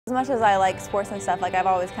As much as I like sports and stuff, like I've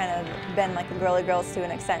always kind of been like a girly girls to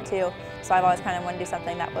an extent too. So I've always kind of wanted to do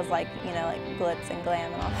something that was like, you know, like glitz and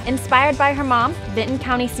glam and all. Inspired by her mom, Vinton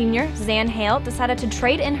County senior Xan Hale decided to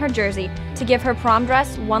trade in her jersey to give her prom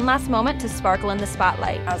dress one last moment to sparkle in the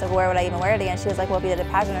spotlight. I was like, where would I even wear it again? She was like, well, if you did a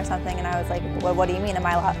pageant or something. And I was like, well, what do you mean? Am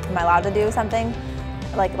I allowed to do something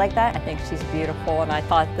like that? I think she's beautiful, and I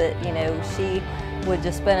thought that, you know, she would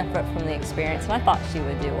just benefit from the experience, and I thought she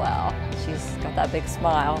would do well. She's got that big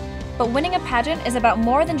smile. But winning a pageant is about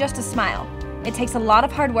more than just a smile. It takes a lot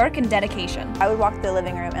of hard work and dedication. I would walk through the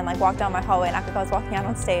living room and like walk down my hallway and act like I was walking out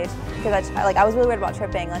on stage because I was really worried about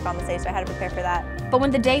tripping like on the stage, so I had to prepare for that. But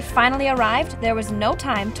when the day finally arrived, there was no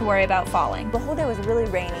time to worry about falling. The whole day was really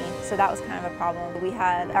rainy, so that was kind of a problem. We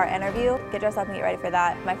had our interview, get dressed up and get ready for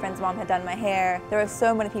that. My friend's mom had done my hair. There were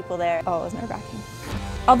so many people there. Oh, it was nerve-wracking.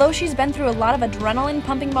 Although she's been through a lot of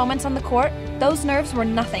adrenaline-pumping moments on the court, those nerves were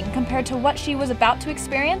nothing compared to what she was about to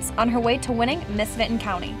experience on her way to winning Miss Vinton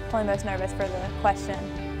County. I'm probably most nervous for the question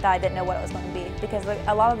that I didn't know what it was going to be, because like,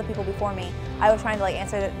 a lot of the people before me, I was trying to like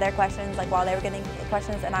answer their questions like while they were getting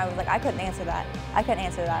questions, and I was like, I couldn't answer that. I couldn't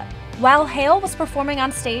answer that. While Hale was performing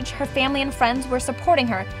on stage, her family and friends were supporting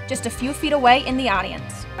her just a few feet away in the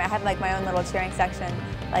audience. I had like my own little cheering section,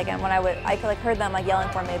 like, and when I like heard them like yelling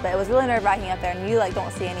for me, but it was really nerve-wracking up there, and you like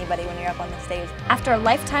don't see anybody when you're up on the stage. After a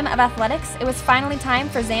lifetime of athletics, it was finally time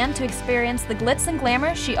for Xan to experience the glitz and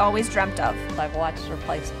glamour she always dreamt of. I've watched her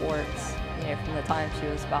play sports, you know, from the time she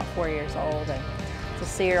was about 4 years old, and to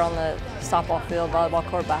see her on the softball field, volleyball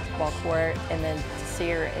court, basketball court, and then to see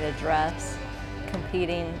her in a dress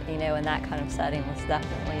competing, you know, in that kind of setting was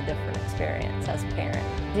definitely a different experience as a parent.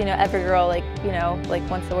 You know, every girl, like, you know, like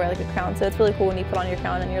wants to wear like a crown, so it's really cool when you put on your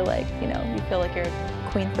crown and you're like, you know, you feel like you're a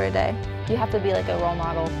queen for a day. You have to be like a role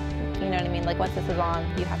model, you know what I mean? Like once this is on,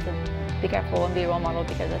 you have to be careful and be a role model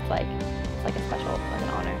because it's like a special, like an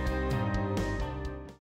honor.